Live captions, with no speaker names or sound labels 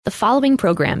The following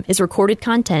program is recorded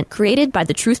content created by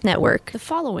the Truth Network. The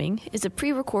following is a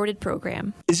pre-recorded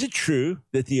program. Is it true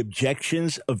that the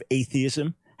objections of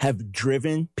atheism have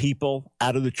driven people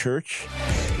out of the church?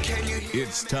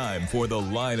 It's time for The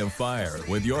Line of Fire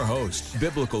with your host,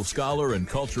 biblical scholar and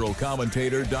cultural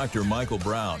commentator, Dr. Michael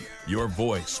Brown. Your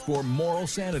voice for moral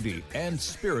sanity and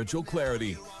spiritual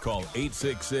clarity. Call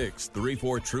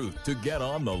 866-34-TRUTH to get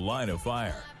on The Line of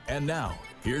Fire. And now,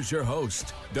 here's your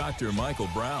host, Dr. Michael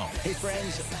Brown. Hey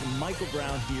friends, Michael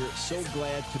Brown here. So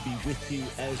glad to be with you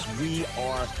as we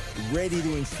are ready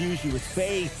to infuse you with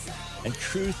faith and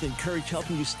truth and courage,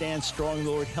 helping you stand strong,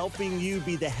 Lord, helping you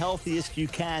be the healthiest you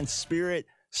can, spirit,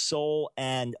 soul,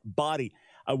 and body.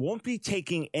 I won't be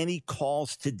taking any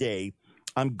calls today.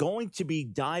 I'm going to be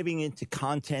diving into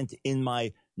content in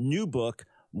my new book,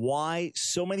 Why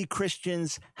So Many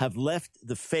Christians Have Left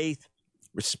the Faith,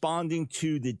 responding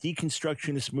to the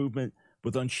deconstructionist movement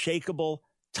with unshakable,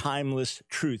 timeless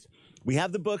truth. We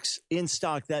have the books in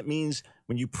stock. That means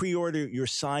when you pre-order your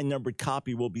signed numbered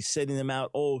copy, we'll be sending them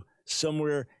out,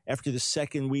 somewhere after the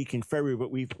second week in February.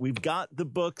 But we've got the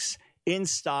books in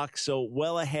stock, so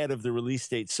well ahead of the release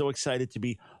date. So excited to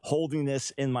be holding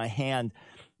this in my hand.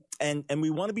 And we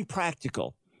want to be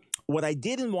practical. What I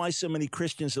did in Why So Many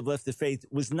Christians Have Left the Faith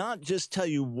was not just tell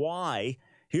you why,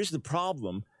 here's the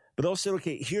problem, but also,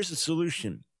 okay, here's the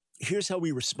solution. Here's how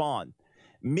we respond.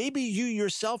 Maybe you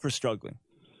yourself are struggling.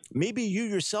 Maybe you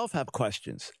yourself have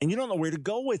questions, and you don't know where to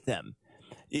go with them.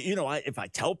 You know, if I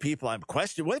tell people I have a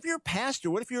question, what if you're a pastor?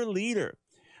 What if you're a leader?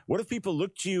 What if people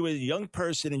look to you as a young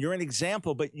person and you're an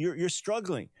example, but you're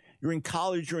struggling? You're in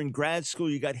college, you're in grad school,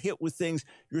 you got hit with things.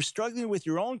 You're struggling with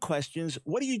your own questions.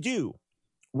 What do?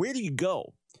 Where do you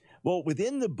go? Well,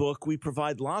 within the book, we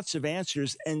provide lots of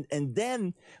answers, and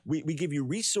then we give you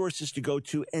resources to go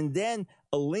to, and then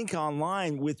a link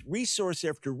online with resource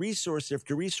after resource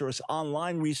after resource,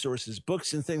 online resources,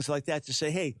 books and things like that to say,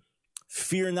 hey,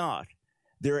 fear not.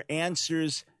 There are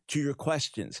answers to your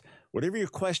questions. Whatever your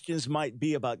questions might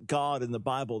be about God and the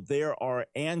Bible, there are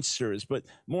answers. But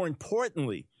more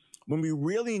importantly, when we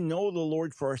really know the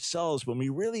Lord for ourselves, when we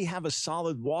really have a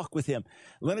solid walk with him,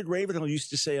 Leonard Ravenhill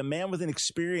used to say, a man with an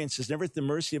experience is never at the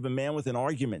mercy of a man with an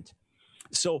argument.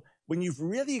 So when you've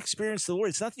really experienced the Lord,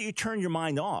 it's not that you turn your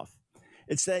mind off.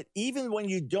 It's that even when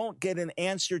you don't get an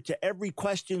answer to every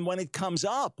question when it comes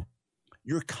up,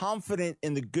 you're confident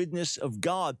in the goodness of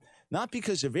God, not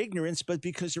because of ignorance, but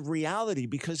because of reality,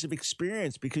 because of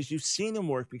experience, because you've seen him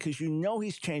work, because you know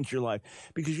he's changed your life,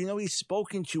 because you know he's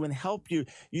spoken to you and helped you.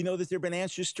 You know that there have been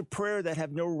answers to prayer that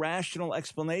have no rational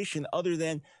explanation other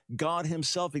than God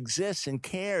himself exists and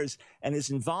cares and is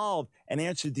involved and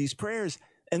answered these prayers.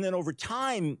 And then over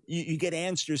time, you get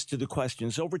answers to the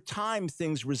questions. Over time,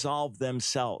 things resolve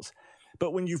themselves. But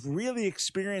when you've really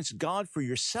experienced God for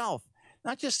yourself,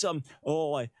 not just I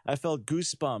felt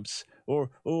goosebumps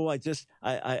or,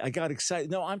 I got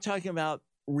excited. No, I'm talking about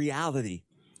reality.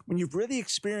 When you've really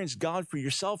experienced God for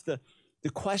yourself, the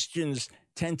questions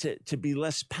tend to be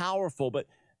less powerful, but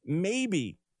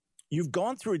maybe you've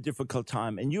gone through a difficult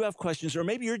time and you have questions, or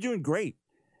maybe you're doing great.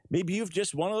 Maybe you've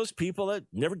just one of those people that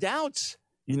never doubts.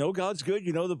 You know God's good.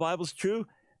 You know the Bible's true.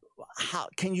 How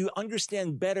can you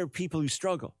understand better people who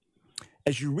struggle?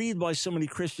 As you read Why So Many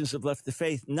Christians Have Left the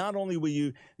Faith, not only will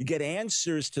you get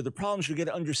answers to the problems, you get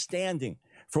understanding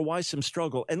for why some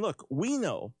struggle. And look, we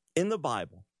know in the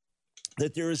Bible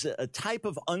that there is a type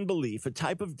of unbelief, a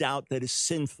type of doubt that is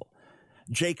sinful.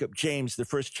 James, the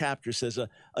first chapter, says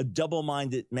a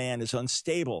double-minded man is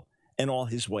unstable in all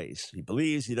his ways. He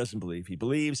believes, he doesn't believe. He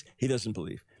believes, he doesn't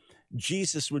believe.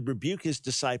 Jesus would rebuke his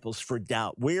disciples for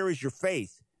doubt. Where is your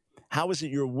faith? How is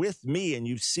it you're with me and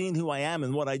you've seen who I am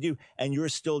and what I do, and you're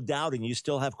still doubting? You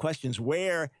still have questions.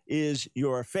 Where is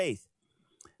your faith?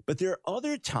 But there are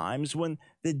other times when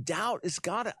the doubt is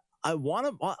God. I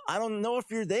don't know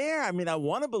if you're there. I mean, I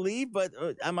want to believe, but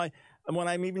when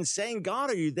I'm even saying, God,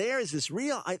 are you there? Is this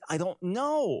real? I don't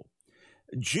know.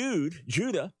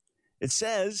 Judah, it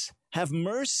says, have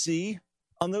mercy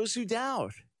on those who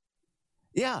doubt.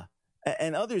 Yeah.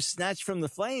 And others snatched from the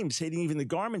flames, hating even the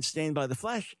garment stained by the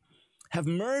flesh. Have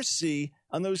mercy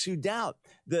on those who doubt.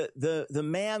 The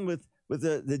man with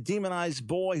the demonized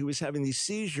boy who was having these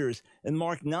seizures in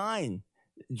Mark 9,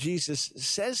 Jesus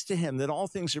says to him that all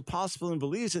things are possible and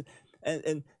believes it.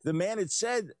 And the man had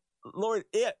said, Lord,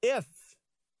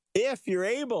 if you're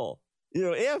able,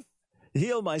 if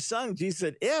heal my son. Jesus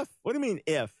said, if. What do you mean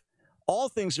if? All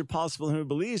things are possible in whom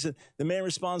believes it. The man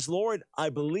responds, Lord, I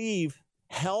believe,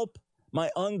 help my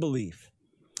unbelief.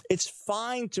 It's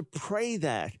fine to pray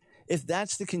that if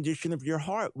that's the condition of your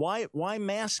heart. Why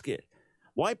mask it?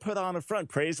 Why put on a front?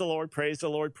 Praise the Lord, praise the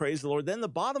Lord, praise the Lord. Then the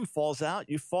bottom falls out.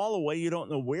 You fall away. You don't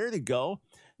know where to go.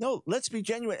 No, let's be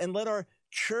genuine and let our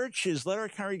churches, let our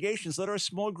congregations, let our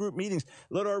small group meetings,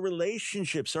 let our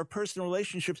relationships, our personal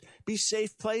relationships be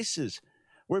safe places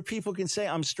where people can say,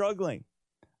 I'm struggling.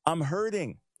 I'm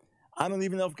hurting. I don't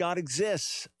even know if God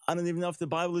exists. I don't even know if the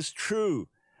Bible is true.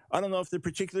 I don't know if the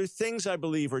particular things I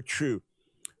believe are true.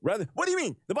 Rather, what do you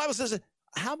mean? The Bible says that.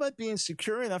 How about being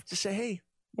secure enough to say, hey,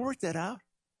 we'll work that out.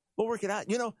 We'll work it out.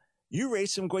 You know, you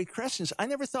raised some great questions. I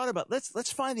never thought about,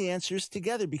 let's find the answers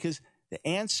together because the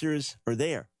answers are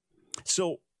there.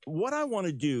 So what I want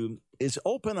to do is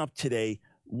open up today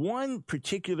one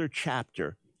particular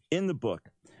chapter in the book.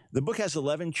 The book has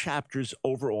 11 chapters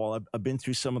overall. I've been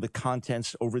through some of the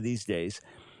contents over these days,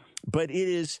 but it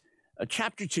is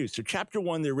chapter 2. So chapter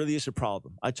 1, there really is a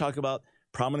problem. I talk about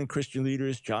prominent Christian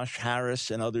leaders, Josh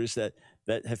Harris and others that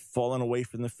have fallen away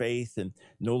from the faith and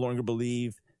no longer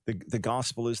believe the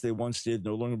gospel as they once did,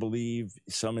 no longer believe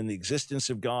some in the existence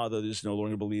of God. Others no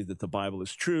longer believe that the Bible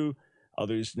is true.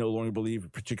 Others no longer believe a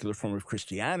particular form of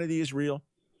Christianity is real.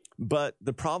 But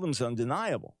the problem's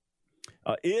undeniable.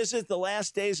 Is it the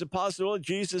last days of possible?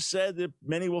 Jesus said that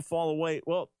many will fall away.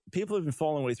 Well, people have been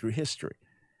falling away through history.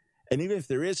 And even if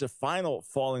there is a final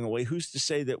falling away, who's to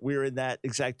say that we're in that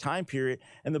exact time period?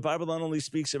 And the Bible not only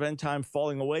speaks of end time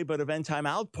falling away, but of end time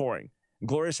outpouring,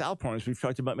 glorious outpourings we've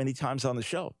talked about many times on the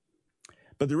show.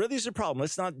 But there really is a problem.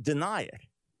 Let's not deny it.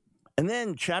 And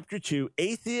then chapter 2,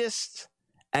 atheists,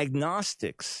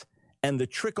 agnostics, and the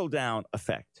trickle-down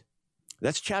effect.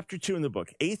 That's chapter 2 in the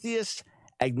book. Atheists,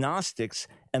 agnostics,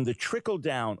 and the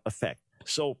trickle-down effect.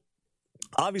 So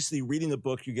obviously, reading the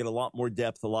book, you get a lot more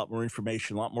depth, a lot more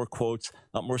information, a lot more quotes,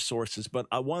 a lot more sources. But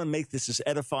I want to make this as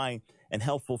edifying and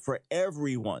helpful for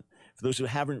everyone. For those who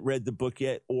haven't read the book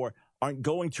yet or aren't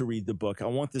going to read the book, I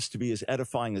want this to be as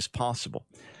edifying as possible.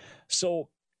 So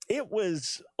it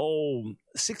was,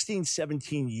 16,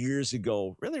 17 years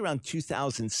ago, really around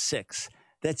 2006,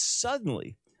 that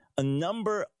suddenly a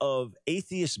number of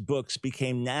atheist books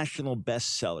became national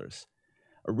bestsellers.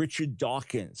 Richard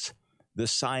Dawkins, the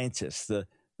scientist,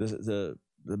 the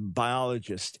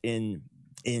biologist in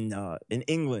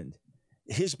England,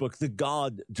 his book, The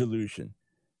God Delusion,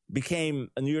 became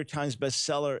a New York Times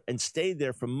bestseller and stayed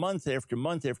there for month after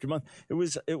month after month. It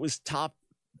was top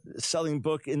selling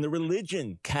book in the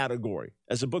religion category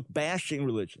as a book bashing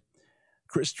religion.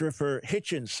 Christopher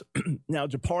Hitchens, now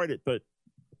departed, but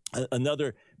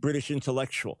another British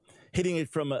intellectual, hitting it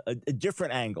from a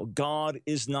different angle. God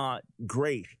is not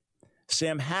great.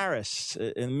 Sam Harris,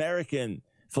 an American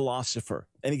philosopher.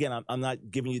 And again, I'm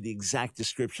not giving you the exact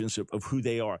descriptions of who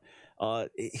they are.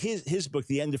 His book,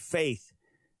 The End of Faith,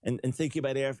 and thinking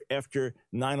about after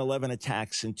 9/11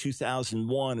 attacks in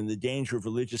 2001 and the danger of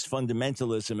religious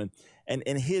fundamentalism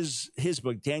and his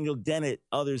book, Daniel Dennett,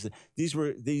 others,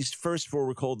 these first four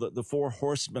were called the four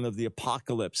horsemen of the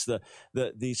apocalypse,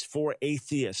 these four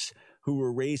atheists who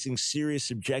were raising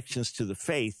serious objections to the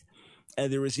faith.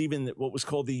 And there was even what was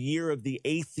called the Year of the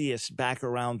Atheist back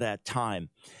around that time.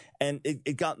 And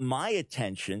it got my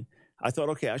attention. I thought,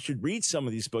 okay, I should read some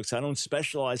of these books. I don't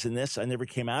specialize in this. I never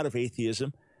came out of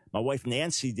atheism. My wife,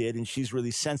 Nancy, did, and she's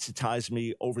really sensitized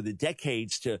me over the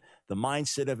decades to the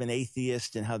mindset of an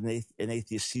atheist and how an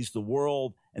atheist sees the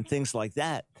world and things like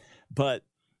that. But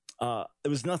it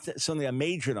was something I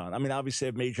majored on. I mean, obviously,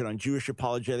 I've majored on Jewish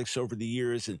apologetics over the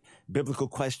years and biblical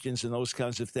questions and those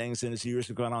kinds of things. And as the years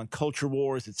have gone on, culture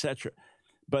wars, etc.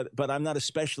 But I'm not a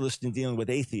specialist in dealing with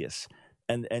atheists.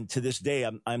 And to this day,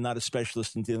 I'm not a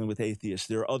specialist in dealing with atheists.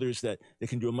 There are others that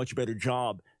can do a much better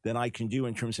job than I can do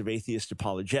in terms of atheist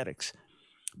apologetics.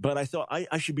 But I thought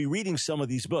I should be reading some of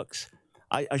these books.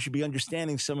 I should be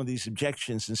understanding some of these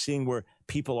objections and seeing where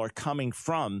people are coming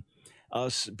from,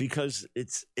 because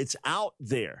it's out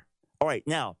there. All right,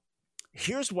 now,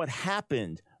 here's what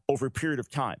happened over a period of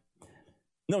time.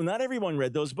 No, not everyone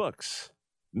read those books.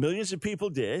 Millions of people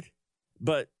did,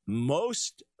 but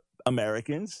most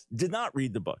Americans did not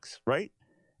read the books, right?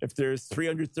 If there's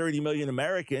 330 million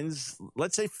Americans,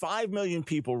 let's say 5 million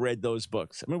people read those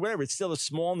books. I mean, whatever, it's still a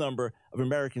small number of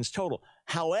Americans total.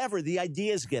 However, the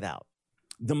ideas get out.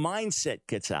 The mindset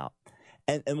gets out.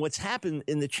 And what's happened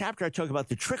in the chapter, I talk about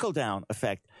the trickle-down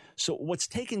effect. So what's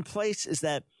taken place is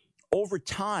that over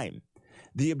time,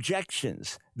 the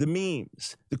objections, the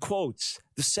memes, the quotes,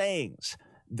 the sayings,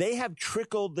 they have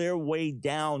trickled their way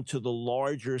down to the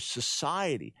larger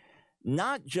society.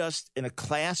 Not just in a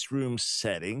classroom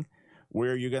setting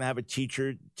where you're going to have a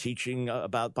teacher teaching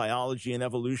about biology and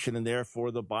evolution and therefore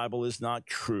the Bible is not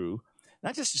true.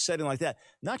 Not just a setting like that.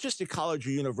 Not just a college or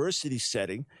university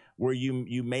setting where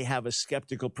you may have a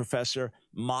skeptical professor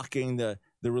mocking the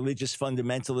religious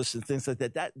fundamentalists and things like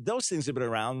that. Those things have been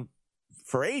around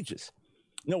for ages.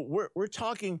 No, we're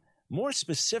talking more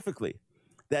specifically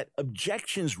that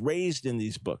objections raised in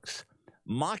these books,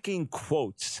 mocking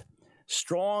quotes,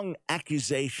 strong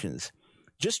accusations,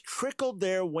 just trickled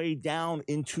their way down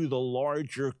into the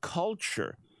larger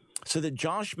culture. So that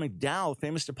Josh McDowell,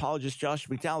 famous apologist Josh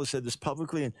McDowell, has said this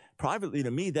publicly and privately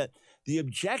to me, that the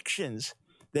objections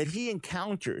that he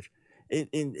encountered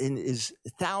in his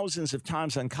thousands of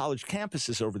times on college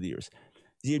campuses over the years,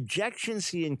 the objections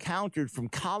he encountered from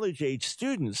college-age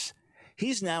students,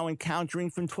 he's now encountering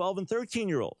from 12 and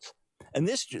 13-year-olds. And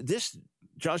this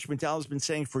Josh McDowell has been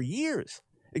saying for years.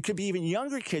 It could be even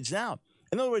younger kids now.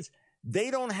 In other words,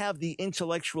 they don't have the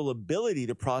intellectual ability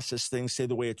to process things, say,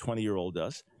 the way a 20-year-old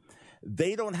does.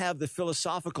 They don't have the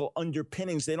philosophical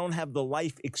underpinnings. They don't have the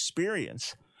life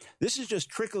experience. This is just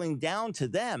trickling down to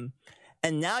them.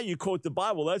 And now you quote the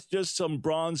Bible. That's just some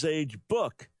Bronze Age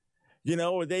book.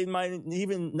 Or they might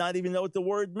not even know what the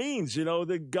word means.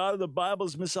 The God of the Bible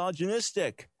is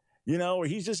misogynistic. Or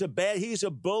he's a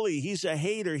bully. He's a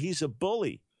hater. He's a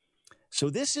bully. So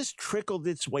this has trickled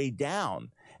its way down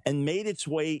and made its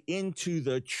way into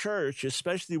the church,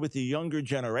 especially with the younger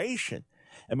generation.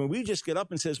 And when we just get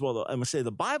up and says, well, I'm going to say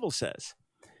the Bible says,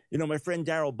 my friend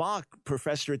Darrell Bach,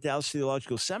 professor at Dallas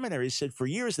Theological Seminary, said for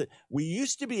years that we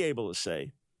used to be able to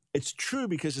say it's true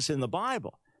because it's in the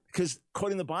Bible, because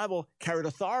quoting the Bible carried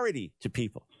authority to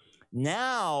people.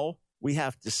 Now we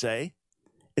have to say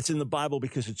it's in the Bible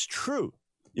because it's true.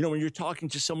 When you're talking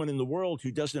to someone in the world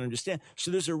who doesn't understand.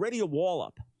 So there's already a wall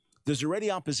up. There's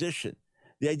already opposition.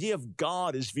 The idea of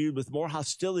God is viewed with more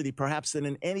hostility perhaps than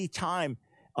in any time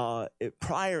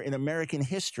prior in American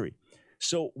history.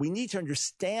 So we need to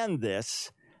understand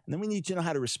this, and then we need to know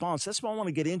how to respond. So that's what I want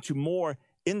to get into more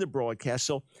in the broadcast.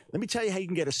 So let me tell you how you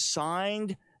can get a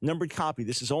signed numbered copy.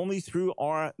 This is only through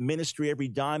our ministry. Every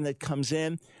dime that comes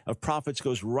in of profits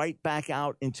goes right back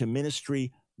out into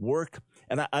ministry work.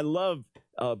 And I love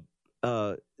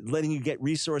letting you get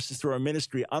resources through our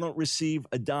ministry. I don't receive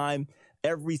a dime.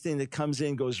 Everything that comes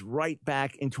in goes right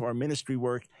back into our ministry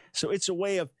work. So it's a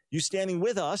way of you standing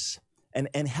with us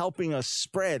and helping us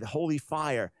spread holy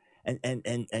fire and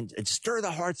stir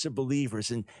the hearts of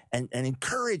believers and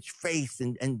encourage faith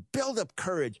and build up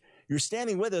courage. You're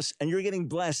standing with us and you're getting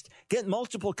blessed. Get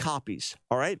multiple copies,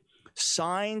 all right?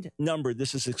 Signed, numbered.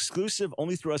 This is exclusive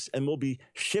only through us, and we'll be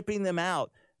shipping them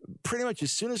out. Pretty much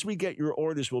as soon as we get your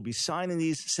orders, we'll be signing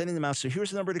these, sending them out. So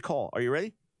here's the number to call. Are you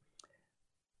ready?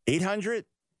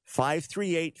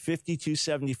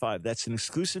 800-538-5275. That's an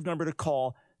exclusive number to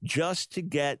call just to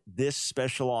get this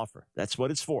special offer. That's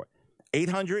what it's for.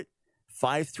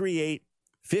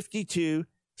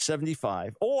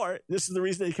 800-538-5275. Or, this is the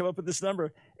reason they come up with this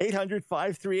number,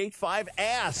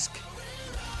 800-538-5ASK.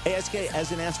 ASK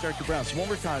as in Ask Dr. Brown. So one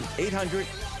more time,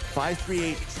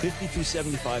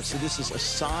 800-538-5275. So this is a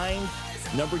signed,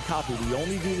 numbered copy. We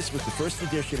only do this with the first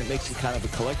edition. It makes it kind of a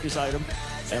collector's item.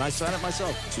 And I sign it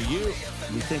myself. So you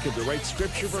think of the right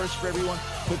scripture verse for everyone,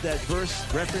 put that verse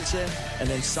reference in, and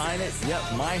then sign it. Yep,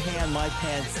 my hand, my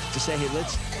pen, to say, hey,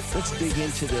 let's dig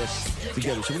into this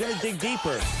together. So we're going to dig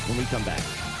deeper when we come back.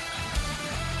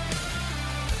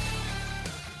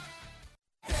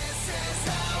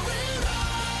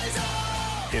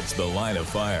 It's The Line of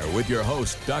Fire with your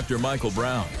host, Dr. Michael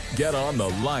Brown. Get on The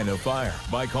Line of Fire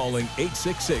by calling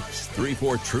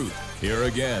 866-34-TRUTH. Here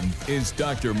again is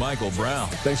Dr. Michael Brown.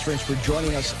 Thanks, friends, for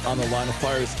joining us on The Line of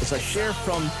Fire. As I share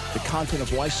from the content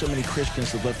of why so many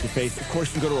Christians have left the faith, of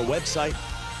course, you can go to our website,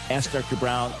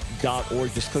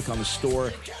 AskDrBrown.org. Just click on the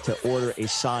store to order a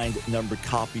signed, numbered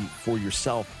copy for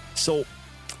yourself. So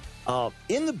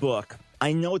in the book,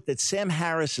 I note that Sam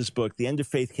Harris's book, The End of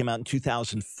Faith, came out in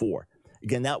 2004.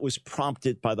 Again, that was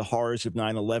prompted by the horrors of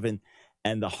 9/11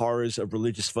 and the horrors of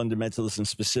religious fundamentalism,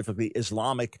 specifically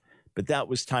Islamic. But that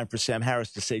was time for Sam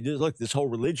Harris to say, look, this whole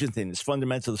religion thing, this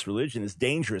fundamentalist religion is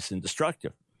dangerous and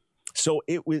destructive. So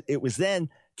it was then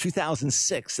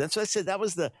 2006. That's what I said. That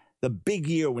was the big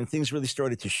year when things really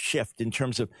started to shift in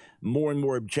terms of more and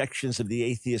more objections of the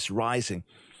atheists rising.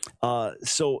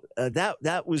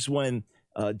 That was when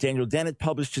Daniel Dennett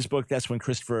published his book. That's when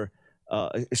Richard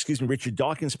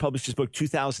Dawkins published his book.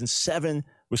 2007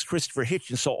 was Christopher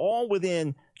Hitchens. So all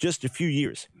within just a few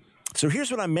years. So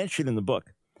here's what I mentioned in the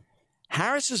book.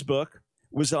 Harris's book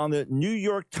was on the New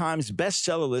York Times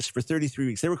bestseller list for 33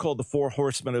 weeks. They were called the Four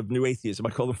Horsemen of New Atheism.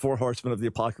 I call them Four Horsemen of the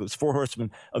Apocalypse, Four Horsemen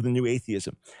of the New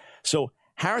Atheism. So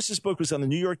Harris's book was on the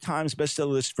New York Times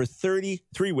bestseller list for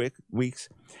 33 weeks.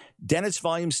 Dennett's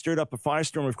volume stirred up a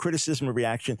firestorm of criticism and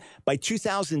reaction. By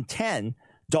 2010,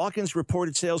 Dawkins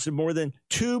reported sales of more than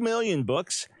 2 million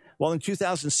books, while in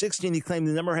 2016 he claimed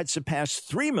the number had surpassed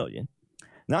 3 million.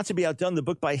 Not to be outdone, the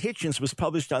book by Hitchens was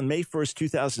published on May 1st,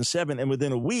 2007, and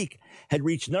within a week had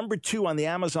reached number 2 on the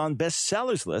Amazon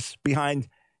bestsellers list behind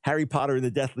Harry Potter and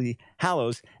the Deathly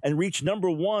Hallows, and reached number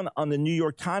 1 on the New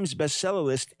York Times bestseller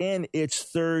list in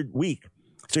its 3rd week.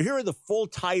 So here are the full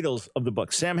titles of the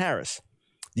book. Sam Harris,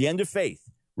 The End of Faith,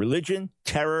 Religion,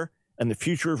 Terror, and the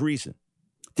Future of Reason.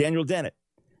 Daniel Dennett,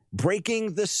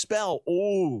 Breaking the Spell.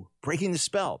 Oh, Breaking the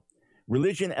Spell.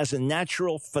 Religion as a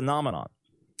Natural Phenomenon.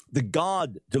 The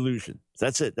God Delusion.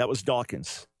 That's it. That was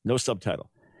Dawkins. No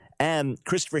subtitle. And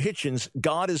Christopher Hitchens,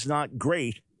 God is Not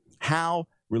Great, How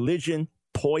Religion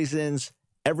Poisons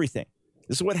Everything.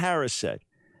 This is what Harris said.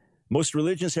 Most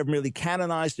religions have merely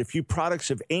canonized a few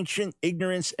products of ancient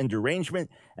ignorance and derangement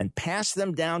and passed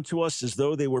them down to us as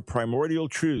though they were primordial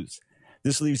truths.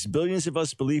 This leaves billions of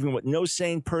us believing what no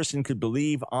sane person could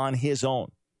believe on his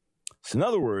own. So in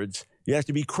other words, you have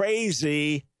to be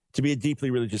crazy to be a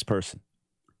deeply religious person.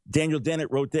 Daniel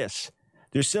Dennett wrote this: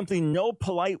 there's simply no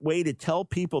polite way to tell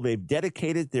people they've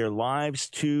dedicated their lives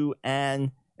to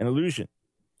an illusion.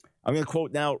 I'm going to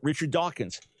quote now Richard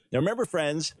Dawkins. Now remember,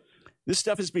 friends, this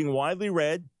stuff is being widely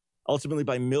read, ultimately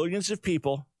by millions of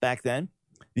people back then.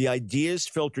 The ideas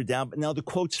filter down, but now the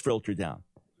quotes filter down.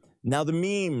 Now the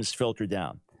memes filter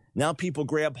down. Now people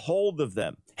grab hold of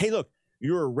them. Hey, look,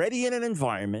 you're already in an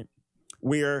environment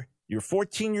where you're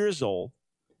 14 years old,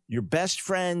 your best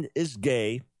friend is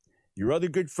gay, your other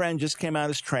good friend just came out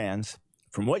as trans.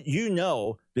 From what you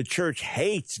know, the church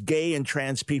hates gay and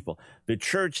trans people. The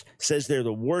church says they're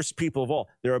the worst people of all.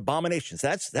 They're abominations.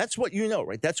 That's what you know,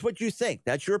 right? That's what you think.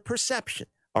 That's your perception,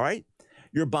 all right?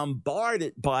 You're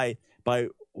bombarded by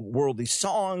worldly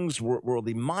songs,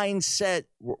 worldly mindset,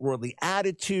 worldly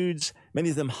attitudes, many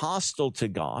of them hostile to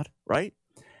God, right?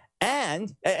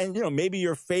 And you know, maybe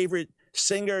your favorite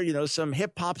singer, you know, some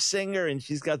hip-hop singer, and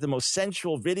she's got the most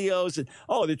sensual videos, and,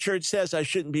 oh, the church says I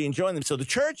shouldn't be enjoying them, so the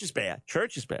church is bad.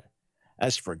 Church is bad.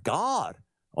 As for God,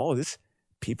 oh, this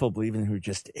people believe in who are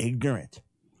just ignorant.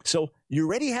 So you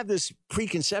already have this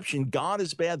preconception, God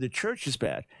is bad, the church is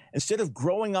bad, instead of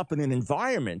growing up in an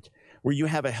environment where you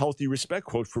have a healthy respect,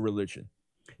 quote, for religion.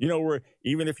 You know, where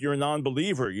even if you're a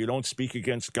non-believer, you don't speak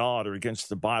against God or against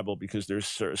the Bible because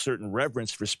there's a certain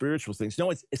reverence for spiritual things. No,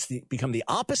 it's become the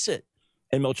opposite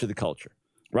in much of the culture,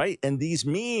 right? And these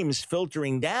memes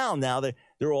filtering down now,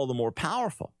 they're all the more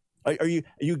powerful. Are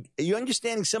you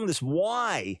understanding some of this?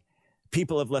 Why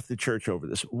people have left the church over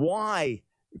this? Why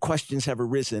questions have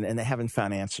arisen and they haven't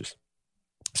found answers?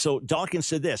 So Dawkins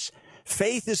said this: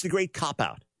 faith is the great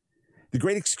cop-out, the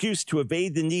great excuse to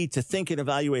evade the need to think and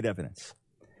evaluate evidence.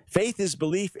 Faith is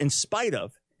belief in spite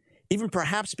of, even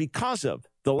perhaps because of,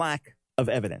 the lack of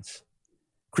evidence.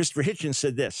 Christopher Hitchens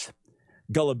said this: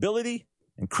 gullibility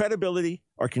and credibility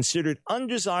are considered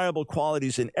undesirable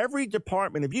qualities in every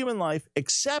department of human life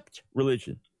except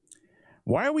religion.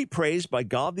 Why are we praised by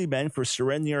godly men for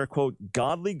surrendering our, quote,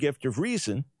 godly gift of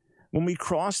reason when we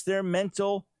cross their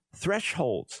mental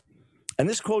thresholds? And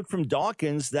this quote from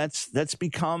Dawkins, that's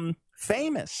become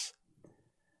famous.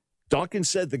 Dawkins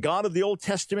said, the God of the Old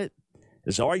Testament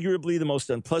is arguably the most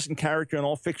unpleasant character in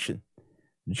all fiction.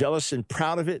 Jealous and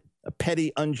proud of it, a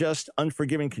petty, unjust,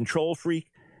 unforgiving control freak,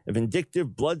 a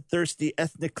vindictive, bloodthirsty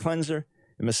ethnic cleanser,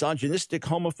 a misogynistic,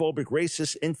 homophobic,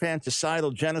 racist,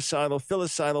 infanticidal, genocidal,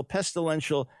 filicidal,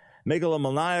 pestilential,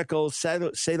 megalomaniacal,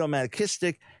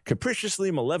 sadomasochistic, capriciously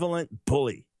malevolent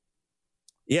bully.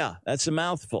 Yeah, that's a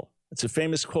mouthful. That's a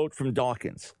famous quote from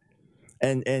Dawkins.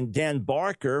 And Dan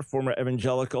Barker, former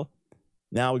evangelical,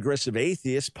 now aggressive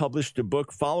atheist, published a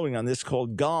book following on this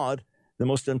called God, the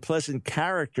Most Unpleasant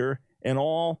Character in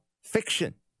All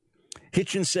Fiction.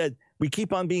 Hitchens said, we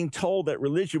keep on being told that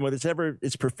religion, whatever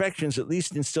its perfections, at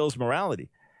least instills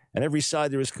morality. On every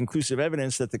side, there is conclusive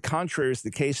evidence that the contrary is the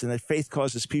case and that faith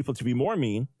causes people to be more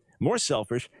mean, more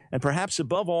selfish, and perhaps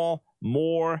above all,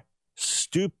 more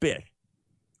stupid.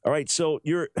 All right, so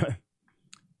you're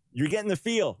getting the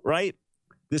feel, right?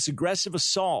 This aggressive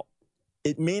assault,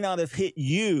 it may not have hit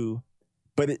you,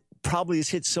 but it probably has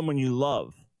hit someone you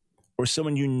love or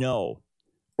someone you know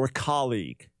or a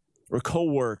colleague or a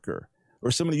coworker or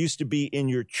someone who used to be in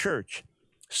your church.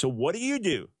 So what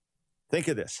do? Think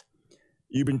of this.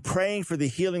 You've been praying for the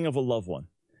healing of a loved one,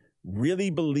 really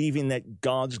believing that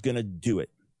God's going to do it.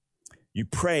 You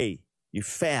pray, you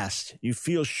fast, you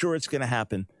feel sure it's going to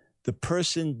happen. The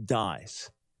person dies.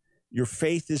 Your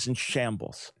faith is in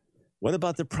shambles. What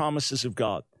about the promises of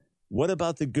God? What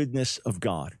about the goodness of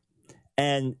God?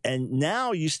 And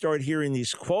now you start hearing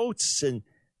these quotes and,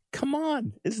 come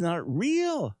on, it's not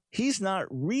real. He's not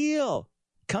real.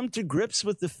 come to grips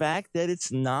with the fact that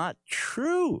it's not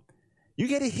true. You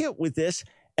get hit with this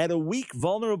at a weak,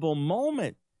 vulnerable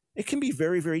moment. It can be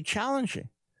very, very challenging.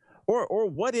 Or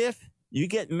what if you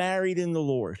get married in the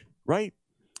Lord, right?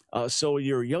 So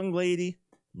you're a young lady,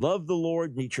 love the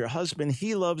Lord, meet your husband,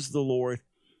 he loves the Lord.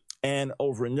 And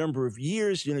over a number of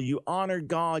years, you honor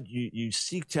God, you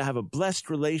seek to have a blessed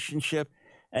relationship,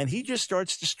 and he just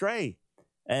starts to stray.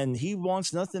 And he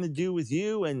wants nothing to do with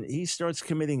you, and he starts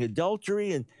committing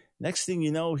adultery, and next thing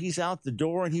you know, he's out the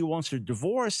door and he wants a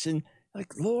divorce. And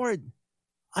like, Lord,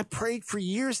 I prayed for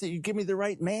years that you'd give me the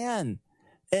right man.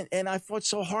 And I fought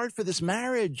so hard for this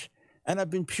marriage, and I've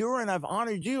been pure and I've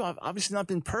honored you. I've obviously not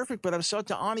been perfect, but I've sought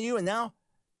to honor you. And now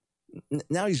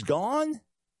he's gone.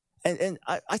 And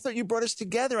I thought you brought us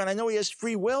together, and I know he has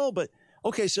free will, but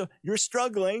okay, so you're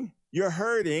struggling, you're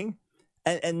hurting,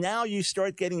 and now you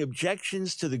start getting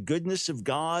objections to the goodness of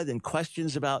God and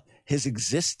questions about his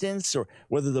existence or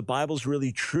whether the Bible's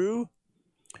really true,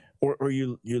 or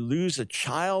you lose a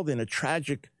child in a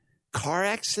tragic car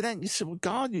accident. You said, well,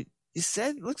 God, you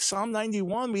said, look, Psalm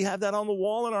 91, we have that on the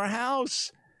wall in our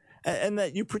house, and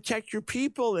that you protect your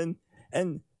people,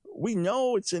 and we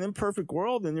know it's an imperfect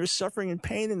world and there's suffering and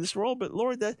pain in this world, but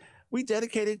Lord, that we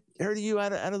dedicated her to you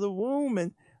out of the womb.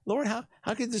 And Lord, how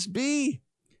could this be?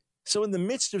 So in the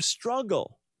midst of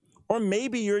struggle, or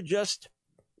maybe you're just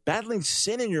battling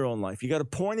sin in your own life. You got a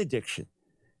porn addiction.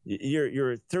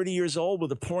 You're 30 years old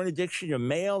with a porn addiction. You're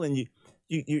male, and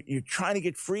you're trying to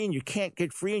get free, and you can't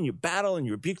get free, and you battle and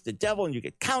you rebuke the devil, and you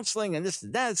get counseling and this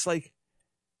and that. It's like,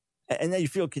 and then you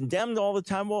feel condemned all the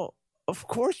time. Well, of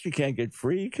course you can't get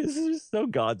free because there's no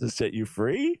God to set you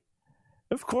free.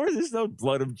 Of course, there's no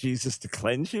blood of Jesus to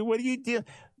cleanse you. What do you do?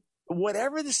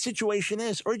 Whatever the situation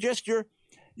is, or just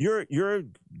you're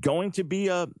going to be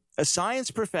a science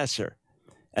professor,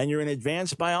 and you're in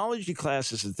advanced biology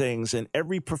classes and things, and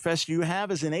every professor you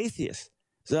have is an atheist.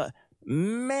 It's a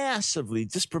massively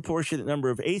disproportionate number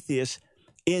of atheists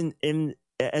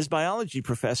as biology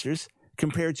professors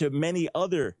compared to many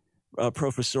other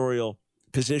professorial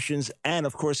positions, and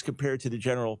of course compared to the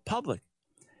general public.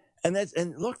 And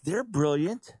look, they're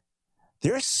brilliant.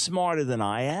 They're smarter than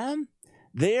I am.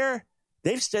 They've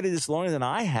studied this longer than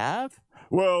I have.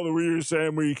 Well, the way you're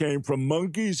saying we came from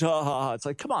monkeys, ha ha ha. It's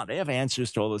like, come on, they have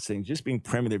answers to all those things. Just being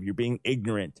primitive, you're being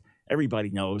ignorant. Everybody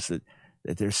knows that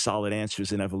there's solid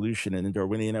answers in evolution, and in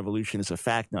Darwinian evolution is a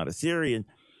fact, not a theory. And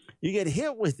you get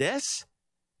hit with this,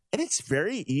 and it's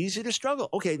very easy to struggle.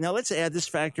 Okay, now let's add this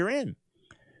factor in.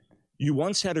 You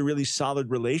once had a really solid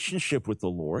relationship with the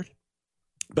Lord,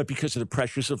 but because of the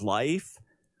pressures of life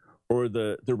or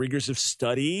the rigors of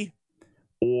study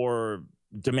or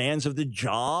demands of the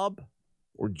job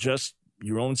or just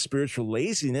your own spiritual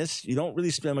laziness, you don't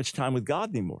really spend much time with God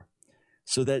anymore.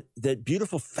 So that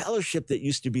beautiful fellowship that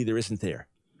used to be there isn't there.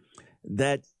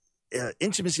 That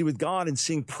intimacy with God and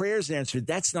seeing prayers answered,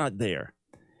 that's not there.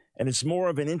 And it's more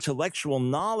of an intellectual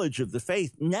knowledge of the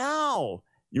faith. Now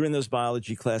you're in those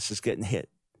biology classes getting hit.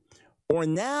 Or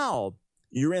now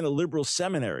you're in a liberal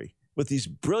seminary with these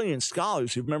brilliant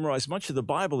scholars who've memorized much of the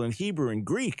Bible in Hebrew and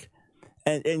Greek.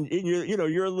 And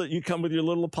you come with your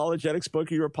little apologetics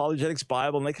book or your apologetics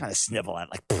Bible, and they kind of snivel at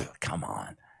it like, come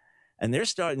on. And they're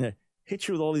starting to hit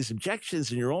you with all these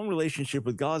objections, and your own relationship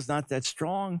with God is not that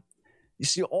strong. You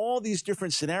see all these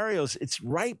different scenarios. It's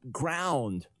ripe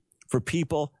ground for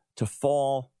people to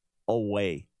fall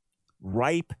away.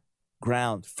 Ripe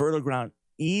ground, fertile ground,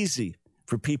 easy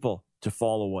for people to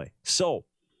fall away. So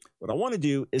what I want to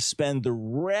do is spend the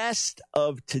rest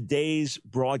of today's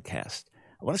broadcast.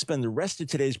 I want to spend the rest of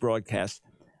today's broadcast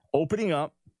opening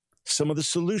up some of the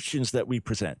solutions that we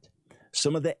present,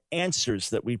 some of the answers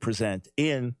that we present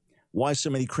in why so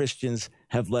many Christians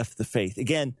have left the faith.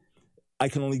 Again, I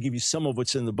can only give you some of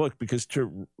what's in the book because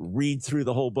to read through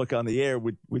the whole book on the air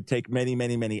would take many,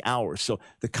 many, many hours. So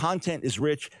the content is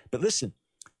rich. But listen,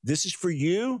 this is for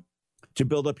you to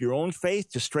build up your own faith,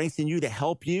 to strengthen you, to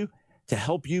help you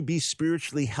be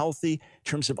spiritually healthy in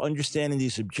terms of understanding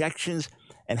these objections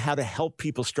and how to help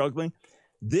people struggling.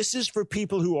 This is for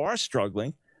people who are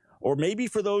struggling, or maybe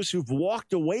for those who've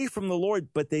walked away from the Lord,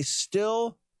 but they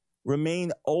still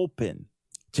remain open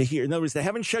to hear. In other words, they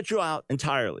haven't shut you out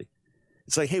entirely.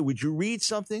 It's like, hey, would you read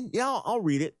something? Yeah, I'll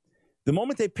read it. The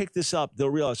moment they pick this up, they'll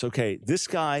realize, okay, this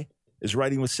guy is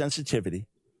writing with sensitivity,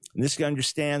 and this guy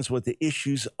understands what the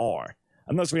issues are.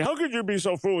 I'm not saying, how could you be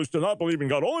so foolish to not believe in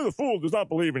God? Only the fool does not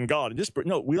believe in God.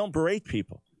 No, we don't berate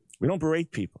people. We don't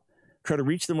berate people. Try to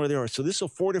reach them where they are. So this will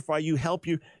fortify you, help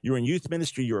you. You're in youth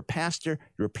ministry. You're a pastor.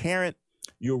 You're a parent.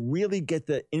 You'll really get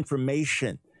the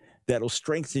information that'll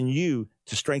strengthen you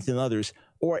to strengthen others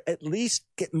or at least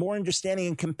get more understanding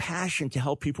and compassion to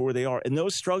help people where they are. And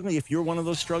those struggling, if you're one of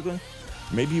those struggling,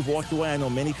 maybe you've walked away. I know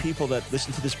many people that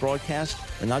listen to this broadcast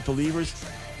are not believers.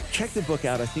 Check the book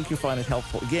out. I think you'll find it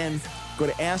helpful. Again, go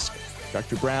to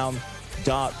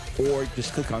AskDrBrown.org.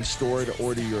 Just click on store to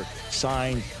order your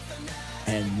signed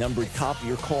and numbered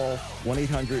copy or call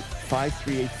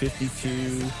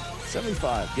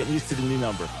 1-800-538-5275. Getting used to the new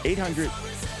number,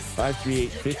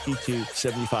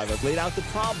 800-538-5275. I've laid out the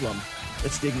problem.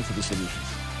 Let's dig into the solutions.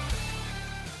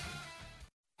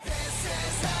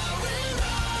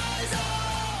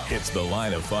 It's The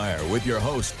Line of Fire with your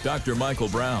host, Dr. Michael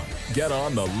Brown. Get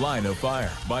on The Line of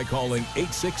Fire by calling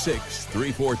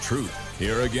 866-34-TRUTH.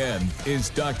 Here again is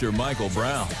Dr. Michael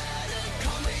Brown.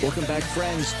 Welcome back,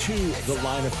 friends, to the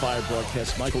Line of Fire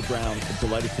broadcast. Michael Brown, I'm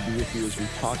delighted to be with you as we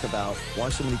talk about why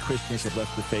so many Christians have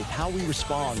left the faith, how we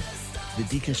respond to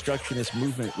the deconstructionist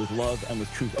movement with love and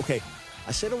with truth. Okay,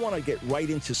 I said I want to get right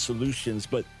into solutions,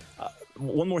 but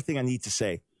one more thing I need to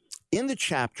say. In the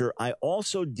chapter, I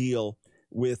also deal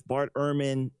with Bart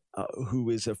Ehrman,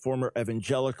 who is a former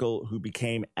evangelical who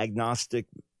became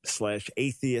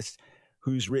agnostic/atheist,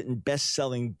 who's written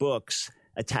best-selling books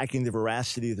attacking the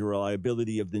veracity, the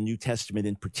reliability of the New Testament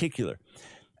in particular.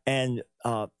 And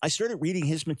I started reading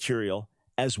his material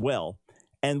as well.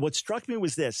 And what struck me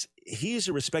was this. He is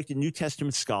a respected New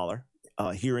Testament scholar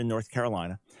here in North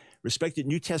Carolina, respected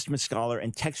New Testament scholar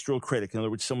and textual critic. In other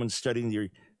words, someone studying the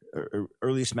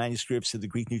earliest manuscripts of the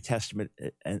Greek New Testament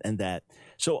and that.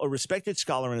 So a respected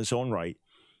scholar in his own right.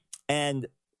 And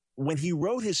when he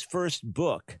wrote his first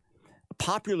book, a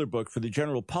popular book for the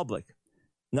general public,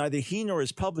 neither he nor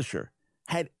his publisher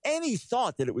had any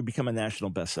thought that it would become a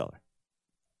national bestseller.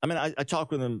 I mean, I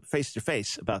talked with him face to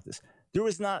face about this. There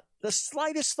was not the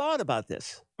slightest thought about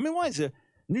this. I mean, why? He's a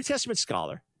New Testament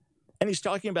scholar, and he's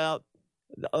talking about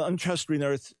the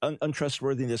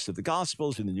untrustworthiness of the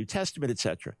Gospels in the New Testament,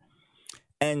 etc.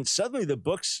 And suddenly the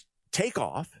books take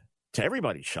off, to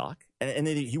everybody's shock, and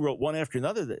then he wrote one after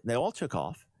another that they all took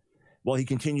off while he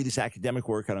continued his academic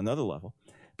work on another level.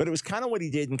 But it was kind of what he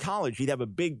did in college. He'd have a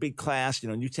big class,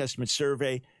 New Testament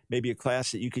survey, maybe a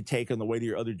class that you could take on the way to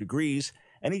your other degrees.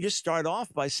 And he just started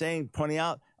off by pointing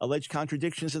out alleged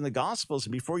contradictions in the Gospels.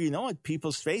 And before you know it,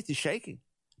 people's faith is shaking.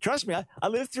 Trust me, I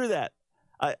lived through that.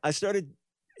 I started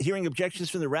hearing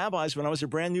objections from the rabbis when I was a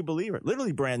brand new believer,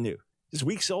 literally brand new, just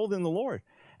weeks old in the Lord.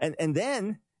 And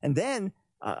then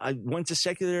I went to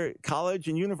secular college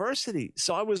and university.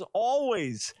 So I was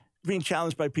always being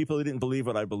challenged by people who didn't believe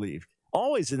what I believed.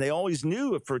 Always. And they always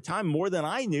knew for a time more than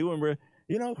I knew. And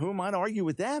who am I to argue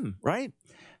with them, right?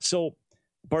 So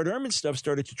Bart Ehrman stuff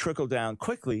started to trickle down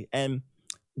quickly. And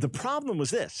the problem was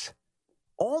this.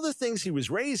 All the things he was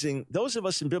raising, those of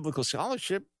us in biblical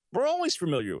scholarship were always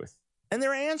familiar with. And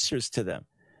there are answers to them.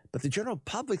 But the general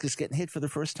public is getting hit for the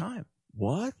first time.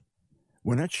 What?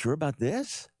 We're not sure about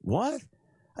this? What?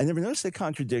 I never noticed that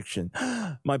contradiction.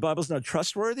 My Bible's not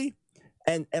trustworthy?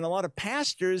 And a lot of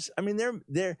pastors, I mean,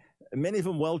 they're many of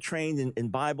them well-trained in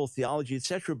Bible, theology,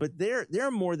 etc., but they're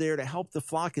more there to help the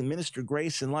flock and minister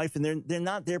grace in life, and they're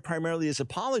not there primarily as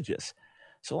apologists.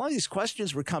 So a lot of these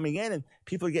questions were coming in, and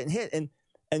people are getting hit, and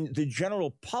the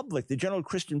general public, the general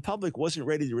Christian public wasn't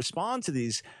ready to respond to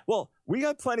these. Well, we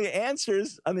got plenty of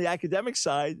answers on the academic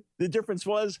side. The difference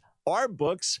was our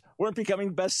books weren't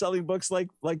becoming best-selling books like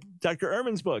Dr.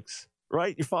 Ehrman's books,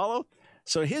 right? You follow?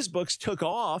 So his books took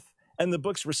off, and the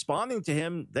books responding to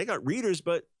him, they got readers,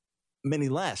 but many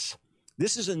less.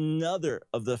 This is another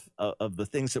of the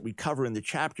things that we cover in the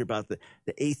chapter about the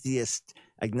atheist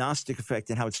agnostic effect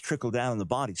and how it's trickled down in the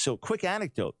body. So quick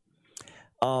anecdote.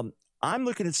 I'm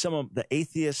looking at some of the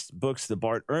atheist books, the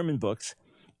Bart Ehrman books,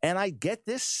 and I get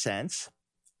this sense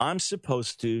I'm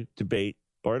supposed to debate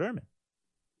Bart Ehrman.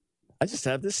 I just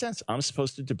have this sense I'm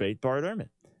supposed to debate Bart Ehrman.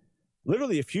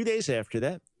 Literally a few days after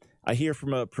that, I hear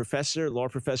from a law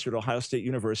professor at Ohio State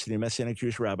University, a Messianic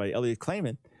Jewish rabbi, Elliot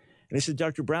Klayman, and he said,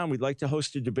 Dr. Brown, we'd like to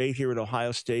host a debate here at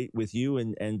Ohio State with you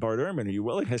and Bart Ehrman. Are you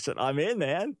willing? I said, I'm in,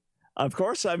 man. Of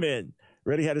course I'm in.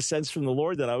 Already had a sense from the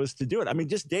Lord that I was to do it. I mean,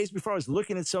 just days before I was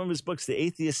looking at some of his books, the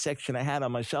atheist section I had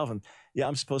on my shelf, and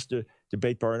I'm supposed to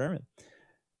debate Bart Ehrman.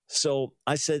 So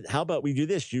I said, how about we do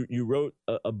this? You wrote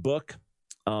a book,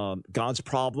 God's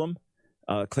Problem,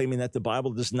 claiming that the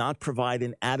Bible does not provide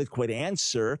an adequate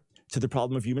answer to the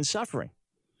problem of human suffering.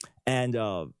 And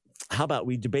how about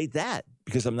we debate that?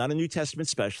 Because I'm not a New Testament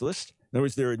specialist. In other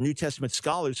words, there are New Testament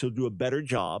scholars who'll do a better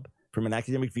job from an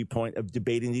academic viewpoint of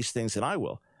debating these things than I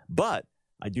will. But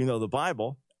I do know the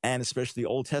Bible, and especially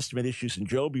Old Testament issues in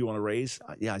Job you want to raise.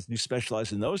 I do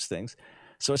specialize in those things.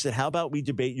 So I said, how about we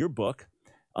debate your book,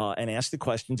 and ask the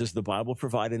question, does the Bible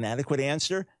provide an adequate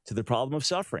answer to the problem of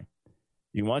suffering?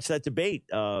 You can watch that debate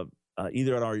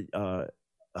either on our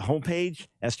homepage,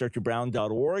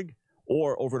 AskDrBrown.org,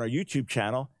 or over on our YouTube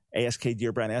channel, ASK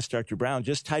Dear Brown, Ask Dr. Brown.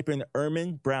 Just type in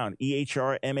Ehrman Brown,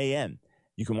 Ehrman.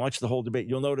 You can watch the whole debate.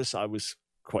 You'll notice I was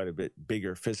quite a bit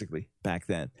bigger physically back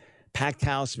then. Packed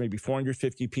house, maybe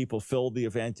 450 people filled the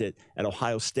event at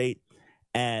Ohio State,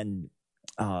 and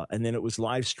then it was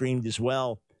live streamed as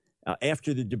well.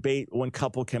 After the debate, one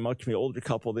couple came up to me, older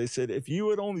couple. They said, if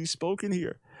you had only spoken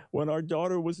here when our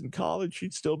daughter was in college,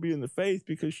 she'd still be in the faith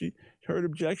because she heard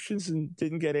objections and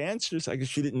didn't get answers. I guess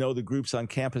she didn't know the groups on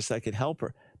campus that could help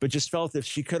her, but just felt if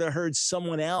she could have heard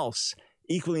someone else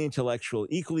equally intellectual,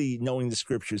 equally knowing the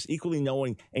scriptures, equally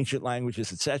knowing ancient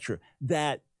languages, etc.,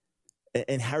 that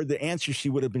and heard the answer, she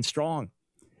would have been strong.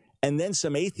 And then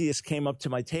some atheists came up to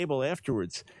my table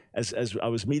afterwards as I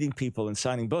was meeting people and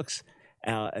signing books.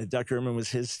 Dr. Ehrman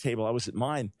was his table, I was at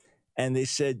mine. And they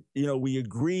said, we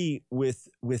agree with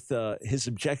his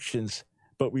objections,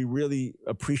 but we really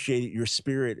appreciate your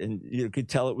spirit. And you could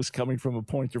tell it was coming from a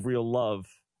point of real love.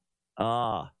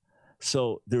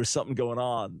 So there was something going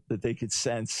on that they could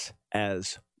sense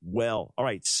as well. All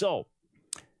right, so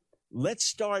let's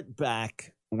start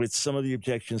back with some of the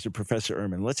objections to Professor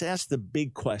Ehrman. Let's ask the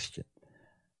big question.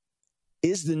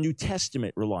 Is the New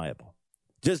Testament reliable?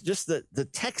 Just the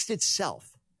text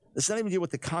itself. Let's not even deal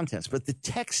with the contents, but the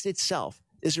text itself,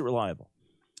 is it reliable?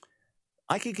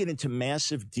 I could get into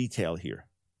massive detail here,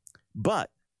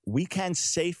 but we can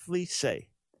safely say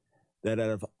that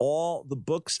out of all the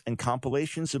books and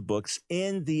compilations of books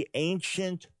in the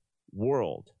ancient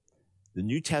world, the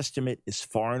New Testament is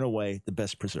far and away the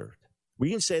best preserved. We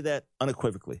can say that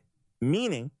unequivocally,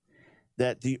 meaning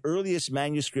that the earliest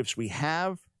manuscripts we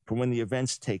have from when the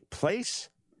events take place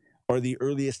are the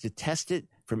earliest attested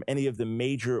from any of the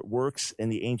major works in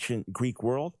the ancient Greek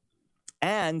world,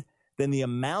 and then the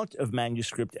amount of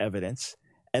manuscript evidence,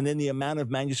 and then the amount of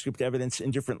manuscript evidence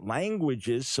in different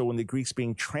languages, so when the Greek's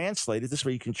being translated, this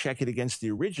way you can check it against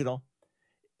the original,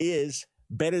 is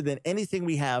better than anything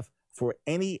we have for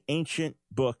any ancient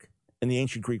book in the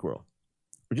ancient Greek world,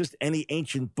 or just any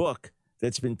ancient book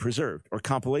that's been preserved, or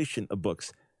compilation of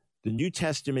books. The New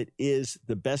Testament is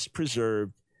the best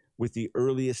preserved with the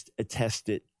earliest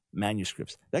attested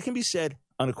manuscripts. That can be said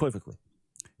unequivocally.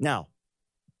 Now,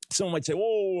 someone might say,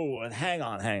 whoa, hang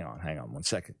on 1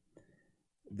 second.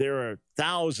 There are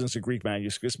thousands of Greek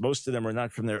manuscripts. Most of them are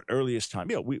not from their earliest time.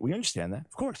 We understand that,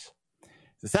 of course.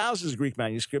 The thousands of Greek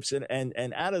manuscripts,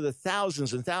 and out of the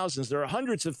thousands and thousands, there are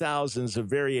hundreds of thousands of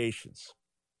variations.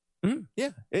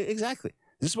 Yeah, exactly.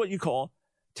 This is what you call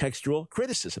textual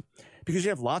criticism, because you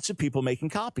have lots of people making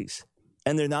copies,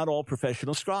 and they're not all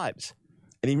professional scribes.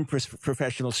 And even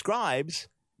professional scribes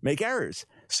make errors.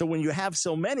 So when you have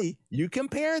so many, you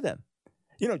compare them.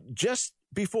 Just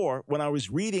before, when I was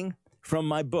reading from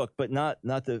my book, but not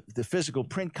the physical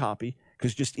print copy,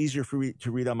 because it's just easier for me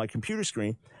to read on my computer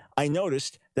screen, I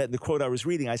noticed that in the quote I was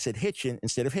reading, I said Hitchin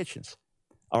instead of Hitchens.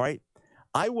 All right?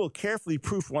 I will carefully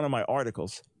proof one of my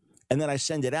articles, and then I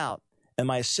send it out, and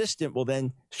my assistant will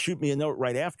then shoot me a note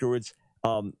right afterwards,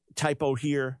 typo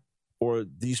here, or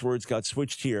these words got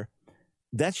switched here.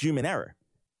 That's human error.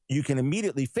 You can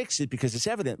immediately fix it because it's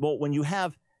evident. Well, when you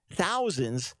have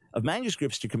thousands of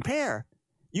manuscripts to compare,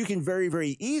 you can very,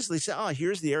 very easily say,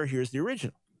 here's the error, here's the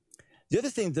original. The other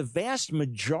thing, the vast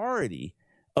majority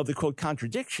of the, quote,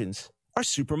 contradictions are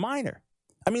super minor.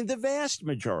 I mean, the vast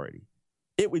majority.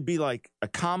 It would be like a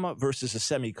comma versus a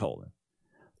semicolon.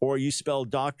 Or you spell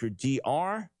Dr.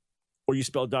 DR, or you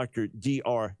spell Dr.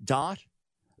 DR dot,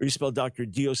 or you spell Dr.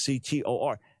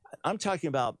 DOCTOR. I'm talking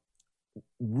about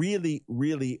really,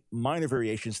 really minor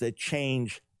variations that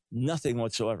change nothing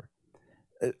whatsoever.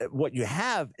 What you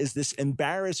have is this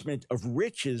embarrassment of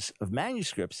riches of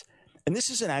manuscripts. And this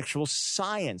is an actual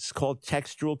science called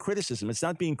textual criticism. It's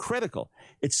not being critical.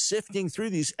 It's sifting through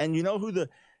these. And you know who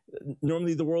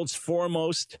normally the world's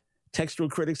foremost textual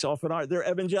critics often are? They're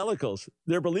evangelicals.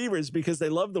 They're believers because they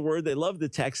love the word. They love the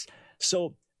text.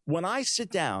 So when I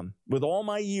sit down with all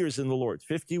my years in the Lord,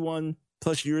 51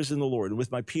 plus years in the Lord,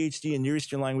 with my PhD in Near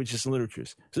Eastern languages and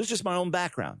literatures. So this is just my own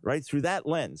background, right? Through that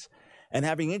lens. And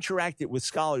having interacted with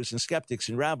scholars and skeptics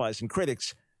and rabbis and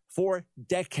critics for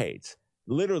decades,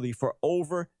 literally for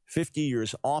over 50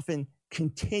 years, often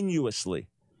continuously,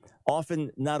 often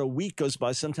not a week goes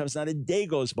by, sometimes not a day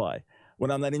goes by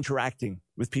when I'm not interacting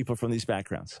with people from these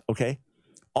backgrounds, okay?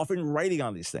 Often writing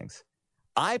on these things.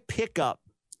 I pick up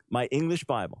my English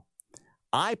Bible.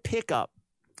 I pick up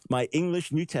my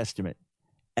English New Testament,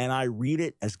 and I read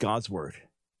it as God's word.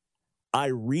 I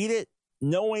read it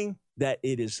knowing that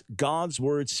it is God's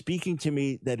word speaking to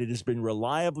me, that it has been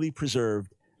reliably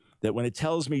preserved, that when it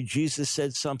tells me Jesus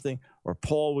said something or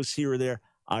Paul was here or there,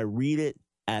 I read it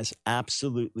as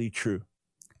absolutely true.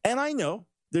 And I know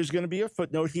there's going to be a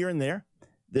footnote here and there.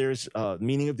 There's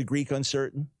meaning of the Greek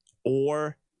uncertain,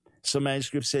 or some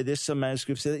manuscripts say this, some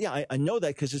manuscripts say that. Yeah, I know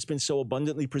that because it's been so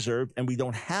abundantly preserved and we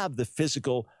don't have the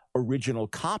physical original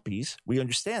copies. We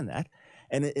understand that.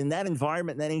 And in that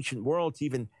environment, in that ancient world, to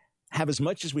even have as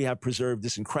much as we have preserved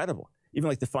is incredible. Even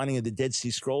like the finding of the Dead Sea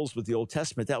Scrolls with the Old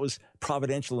Testament, that was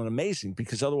providential and amazing,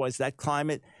 because otherwise that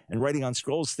climate and writing on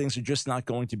scrolls, things are just not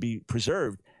going to be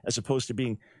preserved, as opposed to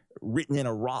being written in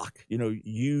a rock,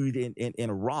 hewed in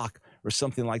a rock or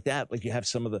something like that. Like you have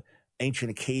some of the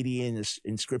ancient Akkadian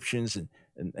inscriptions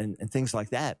and things like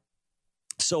that.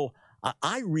 So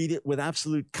I read it with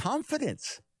absolute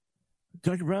confidence.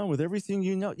 Dr. Brown, with everything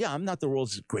you know, I'm not the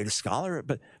world's greatest scholar,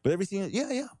 but everything,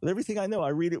 with everything I know, I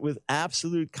read it with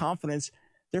absolute confidence.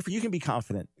 Therefore, you can be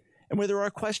confident. And where there are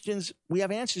questions, we have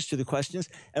answers to the questions.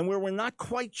 And where we're not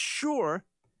quite sure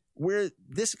where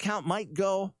this account might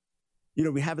go,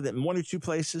 we have it in one or two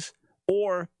places,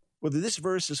 or whether this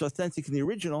verse is authentic in the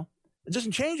original, it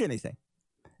doesn't change anything.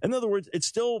 In other words, it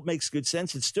still makes good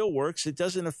sense. It still works. It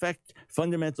doesn't affect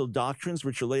fundamental doctrines,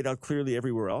 which are laid out clearly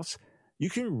everywhere else. You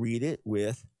can read it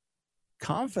with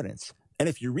confidence. And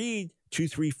if you read 2,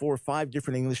 3, 4, 5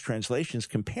 different English translations,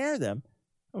 compare them,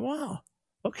 wow,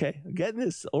 okay, I'm getting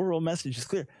this. Overall message is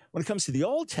clear. When it comes to the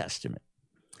Old Testament,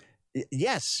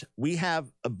 yes, we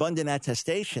have abundant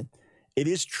attestation. It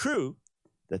is true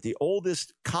that the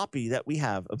oldest copy that we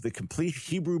have of the complete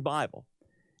Hebrew Bible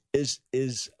is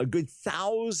a good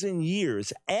 1,000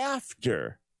 years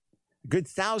after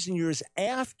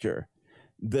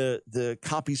the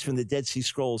copies from the Dead Sea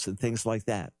Scrolls and things like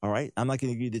that, all right? I'm not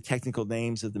going to give you the technical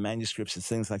names of the manuscripts and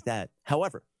things like that.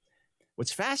 However,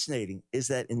 what's fascinating is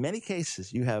that in many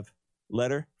cases, you have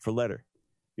letter for letter.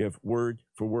 You have word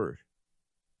for word.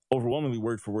 Overwhelmingly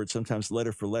word for word, sometimes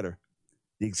letter for letter.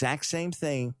 The exact same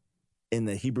thing in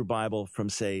the Hebrew Bible from,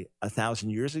 say, 1,000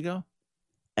 years ago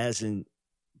as in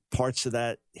parts of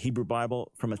that Hebrew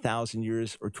Bible from 1,000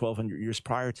 years or 1,200 years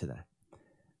prior to that.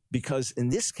 Because in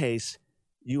this case,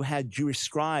 you had Jewish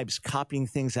scribes copying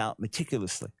things out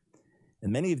meticulously.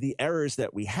 And many of the errors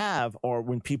that we have are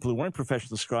when people who weren't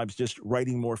professional scribes just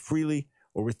writing more freely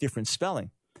or with different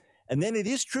spelling. And then it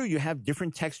is true, you have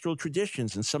different textual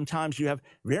traditions, and sometimes you have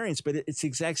variants, but it's the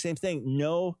exact same thing.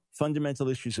 No fundamental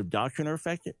issues of doctrine are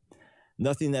affected.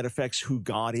 Nothing that affects who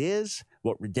God is,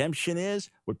 what redemption is,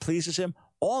 what pleases him.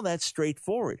 All that's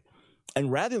straightforward.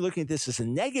 And rather than looking at this as a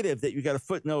negative, that you got a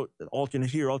footnote, alternate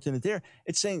here, alternate there,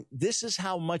 it's saying this is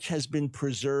how much has been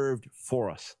preserved for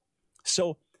us.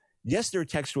 So, yes, there are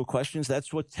textual questions.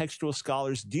 That's what textual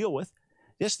scholars deal with.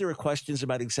 Yes, there are questions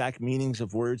about exact meanings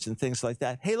of words and things like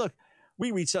that. Hey, look,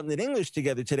 we read something in English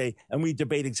together today, and we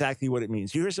debate exactly what it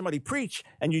means. You hear somebody preach,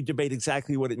 and you debate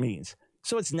exactly what it means.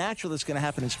 So it's natural that's going to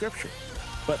happen in Scripture.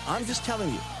 But I'm just telling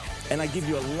you, and I give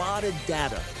you a lot of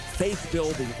data,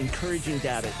 faith-building, encouraging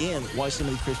data in why so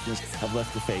many Christians have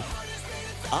left the faith.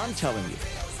 I'm telling you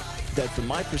that from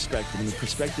my perspective and the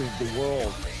perspective of the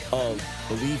world of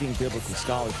believing biblical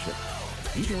scholarship,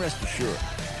 you can rest assured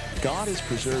God has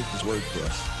preserved his word for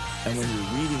us. And when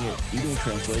you're reading it, even in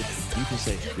translation, you can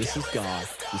say, this is God,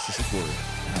 this is his word,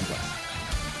 and I'm blessed.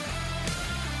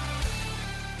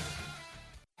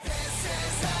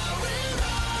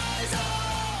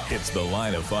 It's The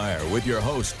Line of Fire with your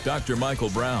host, Dr. Michael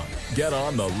Brown. Get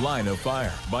on The Line of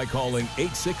Fire by calling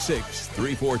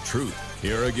 866-34-TRUTH.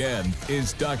 Here again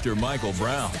is Dr. Michael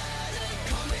Brown.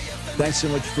 Thanks so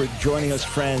much for joining us,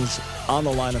 friends, on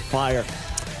The Line of Fire.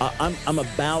 I'm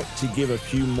about to give a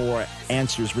few more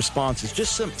answers, responses,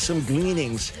 just some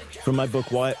gleanings from my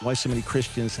book, Why So Many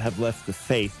Christians Have Left the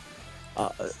Faith.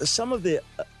 Some of the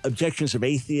objections of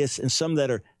atheists and some that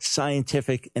are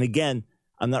scientific. And again,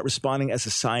 I'm not responding as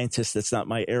a scientist. That's not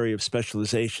my area of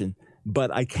specialization.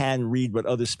 But I can read what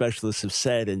other specialists have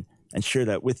said and share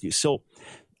that with you. So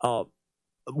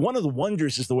one of the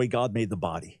wonders is the way God made the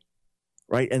body,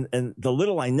 right? And the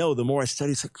little I know, the more I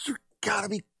study, it's like, you got to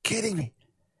be kidding me.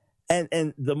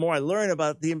 And the more I learn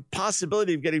about the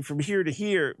impossibility of getting from here to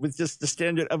here with just the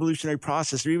standard evolutionary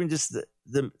process, or even just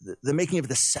the making of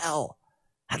the cell,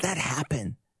 how'd that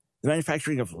happen? The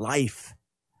manufacturing of life,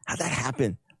 how'd that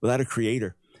happen without a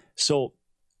creator? So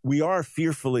we are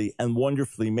fearfully and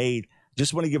wonderfully made.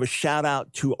 Just want to give a shout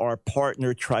out to our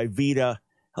partner, Trivita,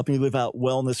 helping you live out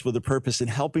wellness with a purpose and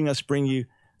helping us bring you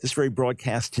this very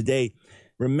broadcast today.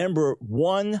 Remember,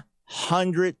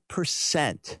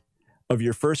 100% of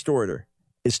your first order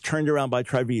is turned around by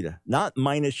Trivita. Not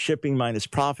minus shipping, minus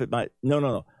profit.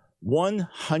 No.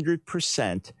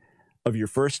 100% of your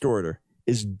first order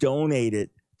is donated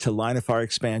to Line of Fire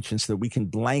Expansion so that we can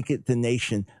blanket the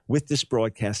nation with this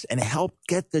broadcast and help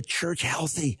get the church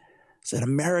healthy so that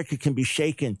America can be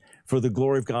shaken for the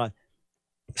glory of God.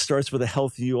 It starts with a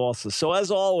healthy you also. So as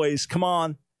always, come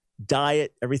on,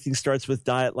 diet. Everything starts with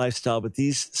diet, lifestyle, but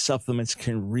these supplements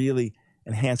can really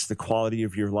enhance the quality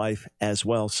of your life as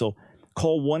well. So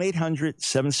call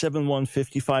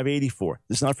 1-800-771-5584.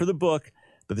 This is not for the book,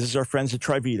 but this is our friends at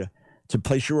Trivita. To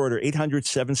place your order,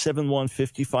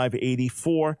 800-771-5584,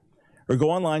 or go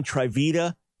online,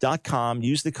 Trivita.com.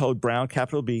 Use the code Brown,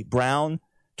 capital B,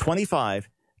 Brown25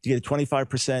 to get a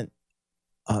 25%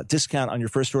 discount on your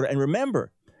first order. And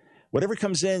remember, whatever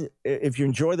comes in, if you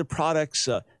enjoy the products,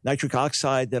 nitric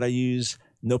oxide that I use,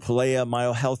 Nopalea,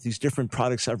 MyoHealth, these different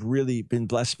products I've really been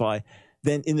blessed by,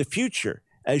 then in the future,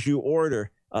 as you order,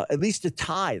 at least a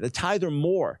tithe or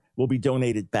more will be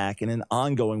donated back in an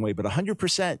ongoing way, but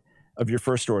 100% of your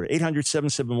first order,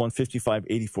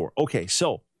 800-771-5584. Okay,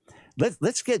 so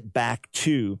let's get back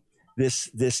to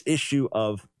this issue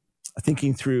of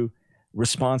thinking through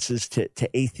responses to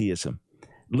atheism.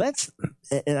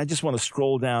 And I just want to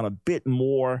scroll down a bit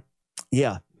more.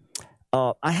 Yeah.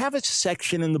 I have a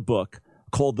section in the book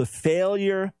called The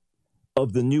Failure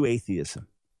of the New Atheism.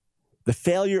 The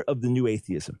Failure of the New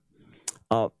Atheism.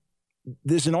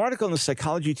 There's an article on the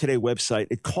Psychology Today website.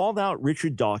 It called out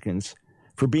Richard Dawkins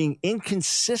for being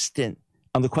inconsistent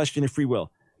on the question of free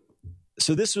will.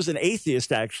 So this was an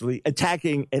atheist actually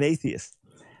attacking an atheist.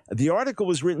 The article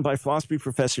was written by philosophy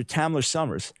professor Tamler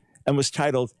Sommers and was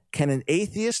titled, Can an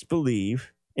Atheist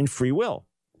Believe in Free Will?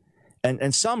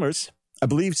 And Sommers, I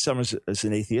believe Sommers is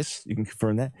an atheist, you can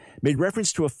confirm that, made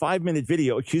reference to a 5-minute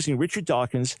video accusing Richard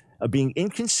Dawkins of being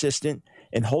inconsistent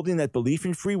and holding that belief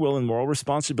in free will and moral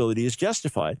responsibility is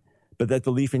justified, but that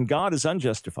belief in God is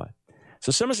unjustified.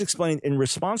 So Sommers explained, in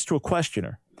response to a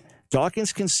questioner,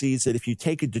 Dawkins concedes that if you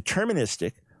take a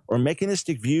deterministic or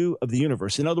mechanistic view of the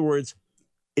universe, in other words,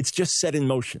 it's just set in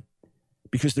motion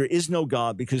because there is no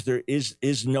God, because there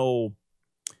is no,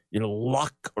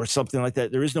 luck or something like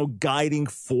that. There is no guiding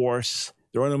force.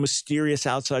 There are no mysterious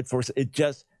outside forces.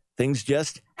 Things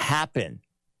just happen.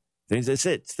 That's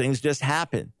it. Things just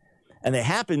happen. And they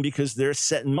happen because they're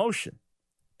set in motion.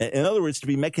 In other words, to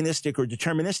be mechanistic or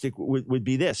deterministic would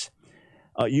be this.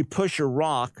 You push a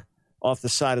rock off the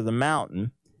side of the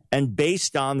mountain, and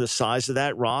based on the size of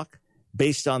that rock,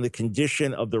 based on the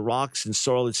condition of the rocks and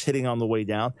soil it's hitting on the way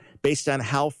down, based on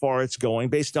how far it's going,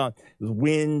 based on the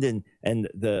wind and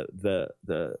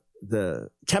the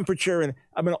temperature and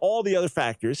all the other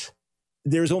factors,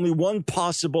 there's only one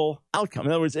possible outcome.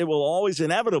 In other words, it will always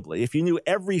inevitably, if you knew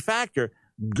every factor,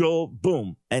 go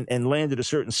boom and land at a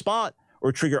certain spot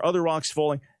or trigger other rocks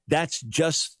falling. That's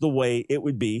just the way it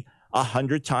would be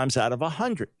 100 times out of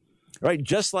 100, right?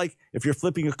 Just like if you're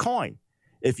flipping a coin,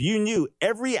 if you knew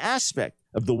every aspect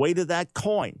of the weight of that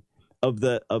coin, of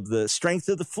the strength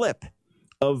of the flip,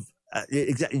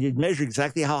 you'd measure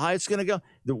exactly how high it's going to go,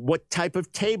 what type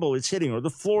of table it's hitting or the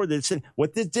floor that it's hitting,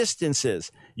 what the distance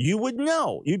is. You would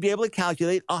know. You'd be able to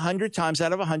calculate 100 times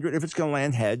out of 100 if it's going to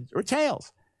land heads or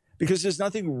tails, because there's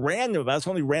nothing random about it. It's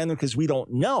only random because we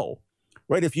don't know.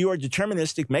 Right? If you are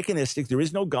deterministic, mechanistic, there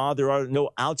is no God, there are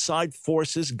no outside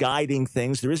forces guiding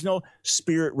things, there is no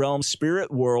spirit realm,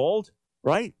 spirit world,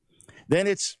 right? Then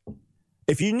if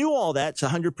you knew all that, it's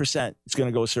 100%, it's going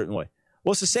to go a certain way.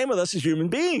 Well, it's the same with us as human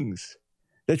beings.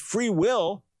 That free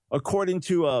will, according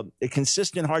to a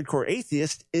consistent hardcore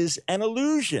atheist, is an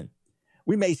illusion.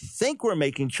 We may think we're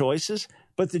making choices,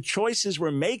 but the choices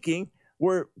we're making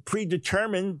were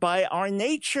predetermined by our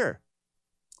nature.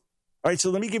 All right,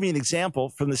 so let me give you an example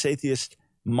from this atheist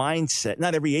mindset.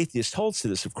 Not every atheist holds to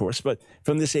this, of course, but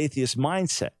from this atheist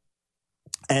mindset.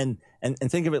 And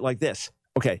think of it like this.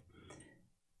 Okay,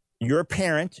 you're a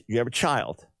parent, you have a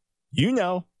child. You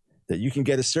know that you can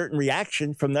get a certain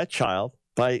reaction from that child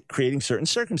by creating certain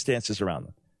circumstances around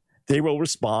them. They will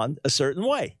respond a certain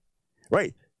way,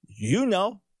 right? You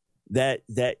know that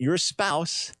your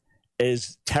spouse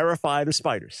is terrified of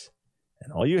spiders.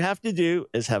 And all you have to do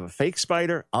is have a fake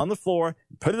spider on the floor,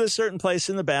 put it in a certain place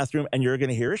in the bathroom, and you're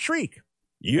going to hear a shriek.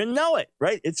 You know it,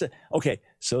 right? Okay.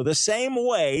 So the same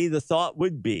way the thought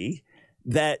would be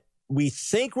that we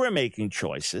think we're making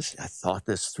choices. I thought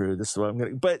this through. This is what I'm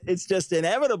going to, but it's just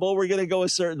inevitable. We're going to go a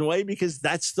certain way because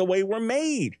that's the way we're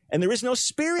made. And there is no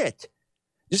spirit.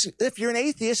 Just if you're an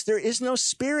atheist, there is no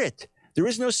spirit. There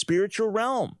is no spiritual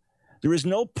realm. There is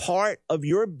no part of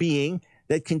your being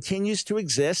that continues to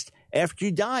exist after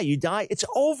you die. You die, it's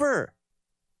over.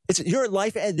 It's your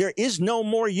life, and there is no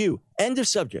more you. End of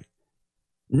subject.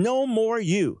 No more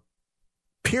you.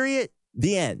 Period.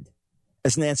 The end,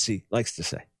 as Nancy likes to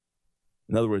say.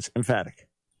 In other words, emphatic.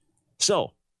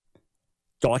 So,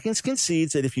 Dawkins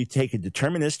concedes that if you take a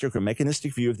deterministic or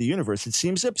mechanistic view of the universe, it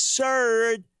seems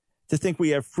absurd to think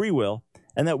we have free will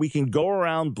and that we can go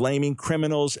around blaming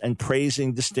criminals and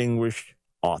praising distinguished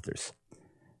authors.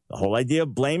 The whole idea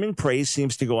of blame and praise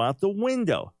seems to go out the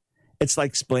window. It's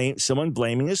like someone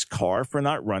blaming his car for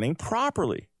not running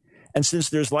properly. And since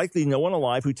there's likely no one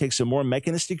alive who takes a more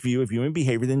mechanistic view of human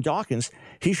behavior than Dawkins,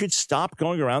 he should stop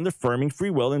going around affirming free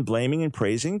will and blaming and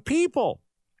praising people.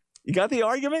 You got the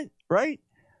argument, right?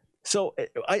 So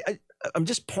I'm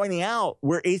just pointing out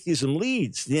where atheism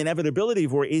leads, the inevitability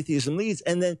of where atheism leads.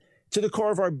 And then to the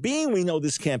core of our being, we know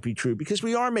this can't be true because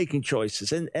we are making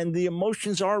choices and the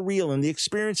emotions are real and the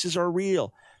experiences are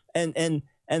real. And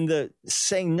the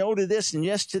saying no to this and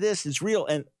yes to this is real.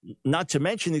 And not to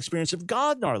mention the experience of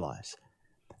God in our lives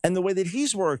and the way that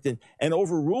he's worked and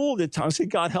overruled at times. Say,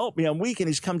 God, help me, I'm weak. And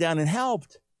he's come down and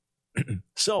helped.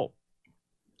 So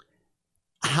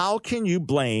how can you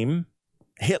blame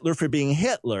Hitler for being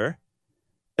Hitler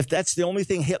if that's the only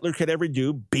thing Hitler could ever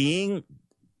do, being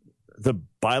the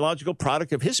biological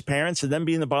product of his parents and then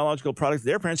being the biological product of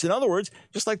their parents? In other words,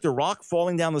 just like the rock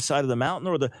falling down the side of the mountain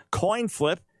or the coin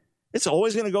flip, it's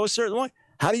always going to go a certain way.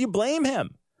 How do you blame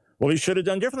him? Well, he should have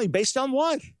done differently. Based on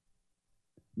what?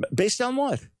 Based on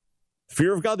what?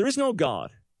 Fear of God. There is no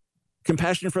God.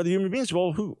 Compassion for other human beings.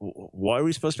 Well, why are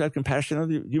we supposed to have compassion on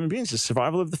other human beings? It's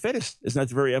survival of the fittest. Isn't that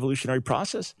the very evolutionary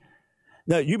process?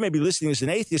 Now, you may be listening as an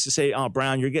atheist to say, oh,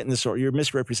 Brown, you're getting this, or you're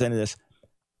misrepresenting this.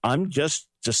 I'm just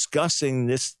discussing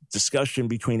this discussion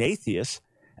between atheists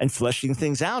and fleshing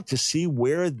things out to see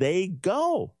where they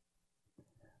go.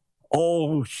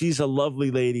 Oh, she's a lovely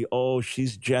lady. Oh,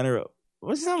 she's generous.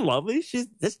 Wasn't that lovely?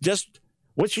 That's just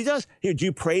what she does. Here, do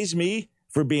you praise me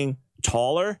for being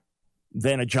taller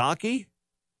than a jockey?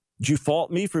 Do you fault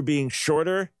me for being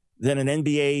shorter than an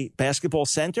NBA basketball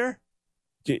center?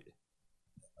 This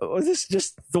is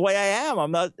just the way I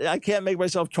am. I can't make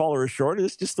myself taller or shorter.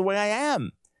 It's just the way I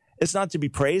am. It's not to be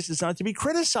praised. It's not to be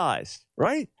criticized,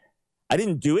 right? I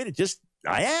didn't do it.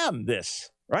 I am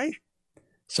this, right?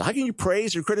 So how can you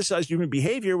praise or criticize human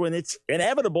behavior when it's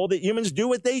inevitable that humans do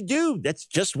what they do? That's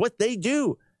just what they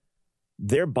do.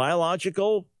 Their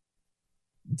biological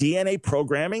DNA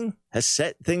programming has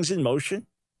set things in motion,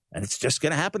 and it's just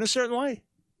going to happen a certain way.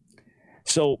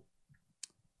 So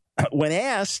when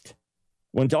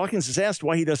Dawkins is asked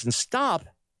why he doesn't stop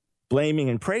blaming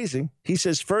and praising, he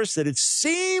says first that it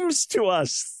seems to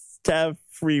us that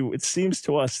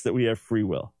we have free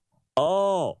will.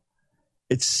 Oh,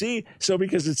 so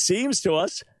because it seems to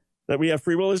us that we have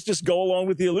free will, let's just go along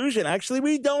with the illusion. Actually,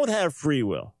 we don't have free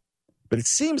will, but it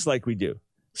seems like we do.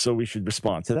 So we should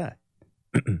respond to that.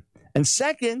 And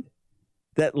second,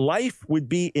 that life would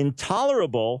be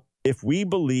intolerable if we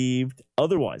believed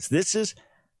otherwise. This is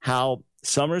how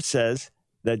Summers says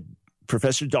that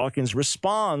Professor Dawkins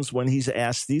responds when he's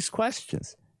asked these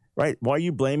questions, right? Why are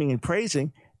you blaming and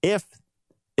praising if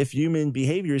human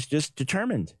behavior is just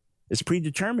determined, is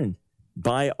predetermined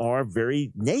by our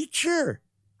very nature?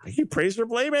 How can you praise or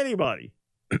blame anybody?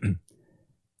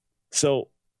 So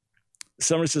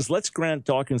Summers says, let's grant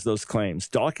Dawkins those claims.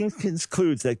 Dawkins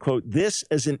concludes that, quote, this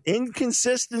is an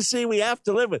inconsistency we have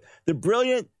to live with. The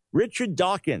brilliant Richard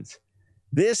Dawkins.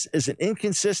 This is an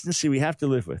inconsistency we have to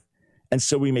live with. And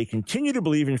so we may continue to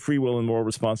believe in free will and moral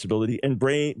responsibility and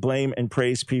blame and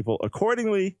praise people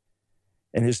accordingly.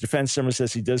 In his defense, Summers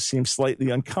says he does seem slightly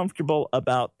uncomfortable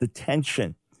about the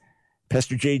tension.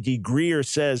 Pastor J.D. Greer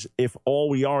says if all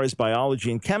we are is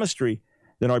biology and chemistry,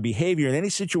 then our behavior in any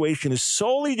situation is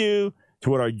solely due to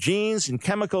what our genes and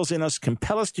chemicals in us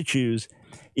compel us to choose,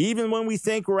 even when we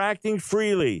think we're acting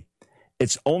freely.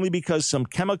 It's only because some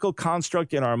chemical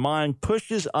construct in our mind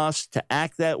pushes us to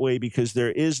act that way, because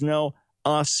there is no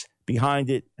us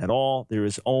behind it at all. There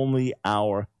is only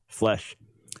our flesh.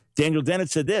 Daniel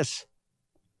Dennett said this: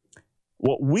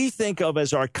 what we think of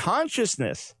as our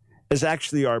consciousness is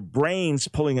actually our brains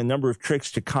pulling a number of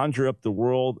tricks to conjure up the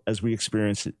world as we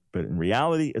experience it. But in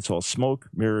reality, it's all smoke,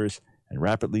 mirrors, and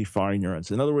rapidly firing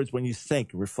neurons. In other words, when you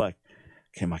think and reflect,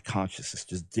 okay, my consciousness is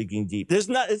just digging deep.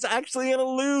 It's actually an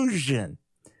illusion.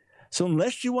 So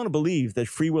unless you want to believe that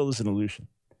free will is an illusion,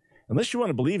 unless you want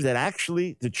to believe that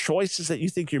actually the choices that you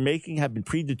think you're making have been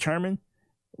predetermined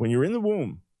when you're in the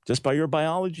womb, just by your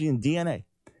biology and DNA,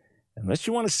 unless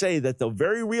you want to say that the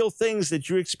very real things that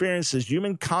you experience as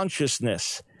human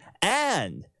consciousness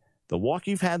and the walk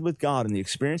you've had with God and the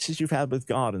experiences you've had with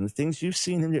God and the things you've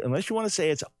seen him do, unless you want to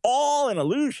say it's all an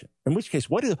illusion, in which case,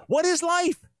 what is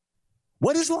life?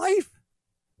 What is life?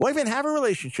 Why even have a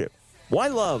relationship? Why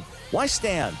love? Why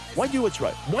stand? Why do what's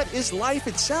right? What is life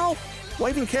itself? Why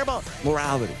even care about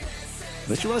morality?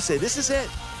 Unless you want to say this is it,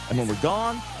 and when we're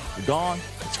gone,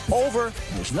 it's over,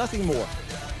 and there's nothing more.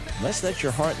 Unless that's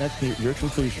your heart and that's your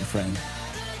conclusion, friend,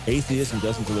 atheism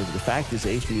doesn't deliver. The fact is,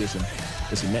 atheism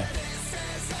is a myth.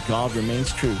 God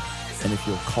remains true, and if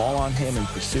you'll call on him and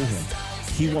pursue him,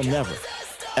 he will never,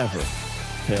 ever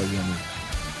fail you in need.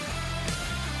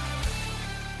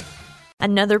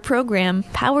 Another program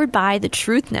powered by the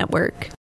Truth Network.